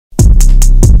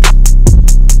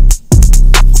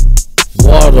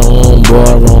Water on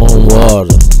water on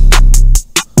water.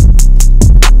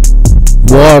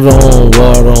 Water on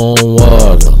water on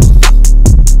water.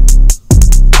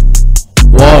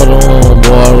 Water on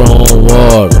water on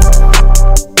water.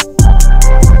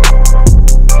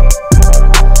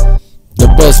 The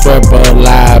best rapper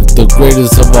alive, the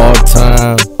greatest of all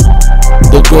time,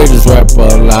 the greatest rapper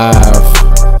alive.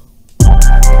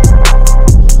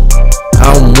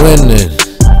 I'm winning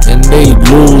and they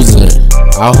losing.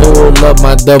 I hold up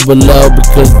my double L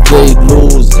because they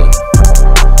losing.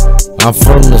 I'm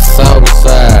from the south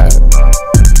side.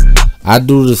 I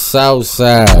do the south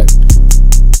side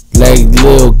like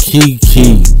Lil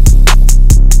Kiki.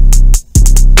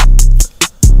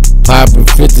 Popping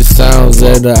 50 sounds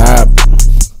at the app.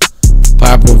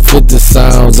 Popping 50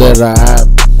 sounds at the app.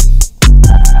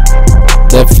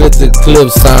 That 50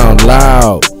 clip sound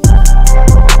loud.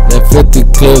 That 50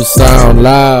 clip sound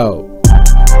loud.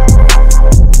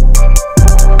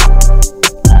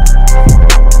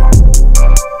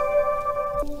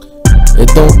 It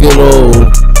don't get old.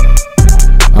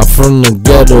 I'm from the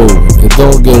ghetto. It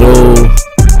don't get old.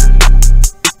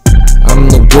 I'm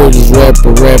the greatest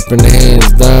rapper rapping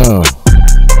hands down.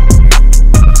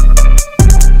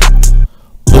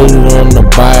 Put it on the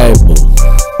Bible.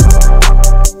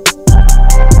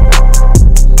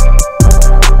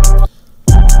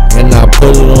 And I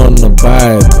put it on the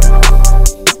Bible.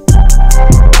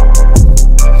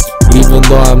 Even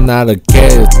though I'm not a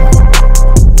Catholic.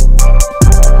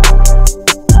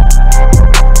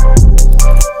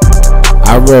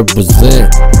 I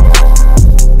represent.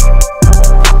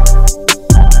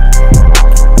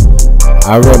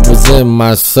 I represent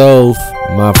myself,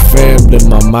 my family,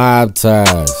 my mob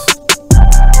ties,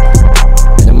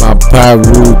 and my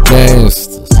Pyru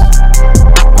gangsters.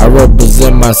 I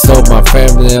represent myself, my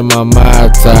family, and my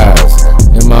mob ties,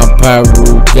 and my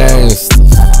Pyru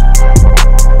gangsters.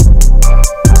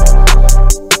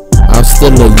 I'm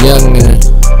still a youngin',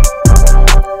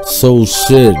 so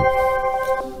shit.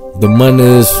 The money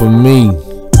is for me.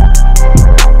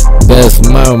 That's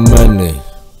my money.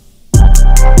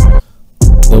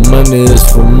 The money is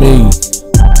for me.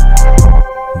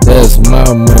 That's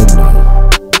my money.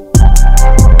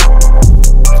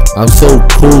 I'm so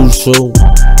crucial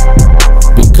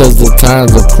because the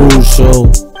times are crucial.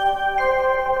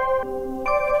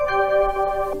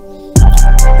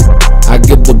 I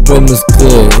get the business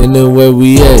clear anywhere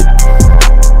we at.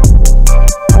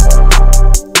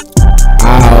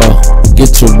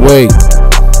 Get your way.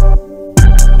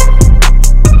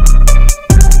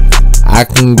 I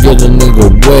can get a nigga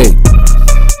way.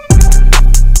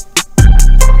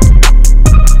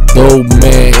 Dope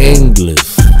man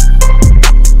English.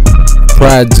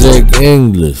 Project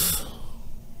English.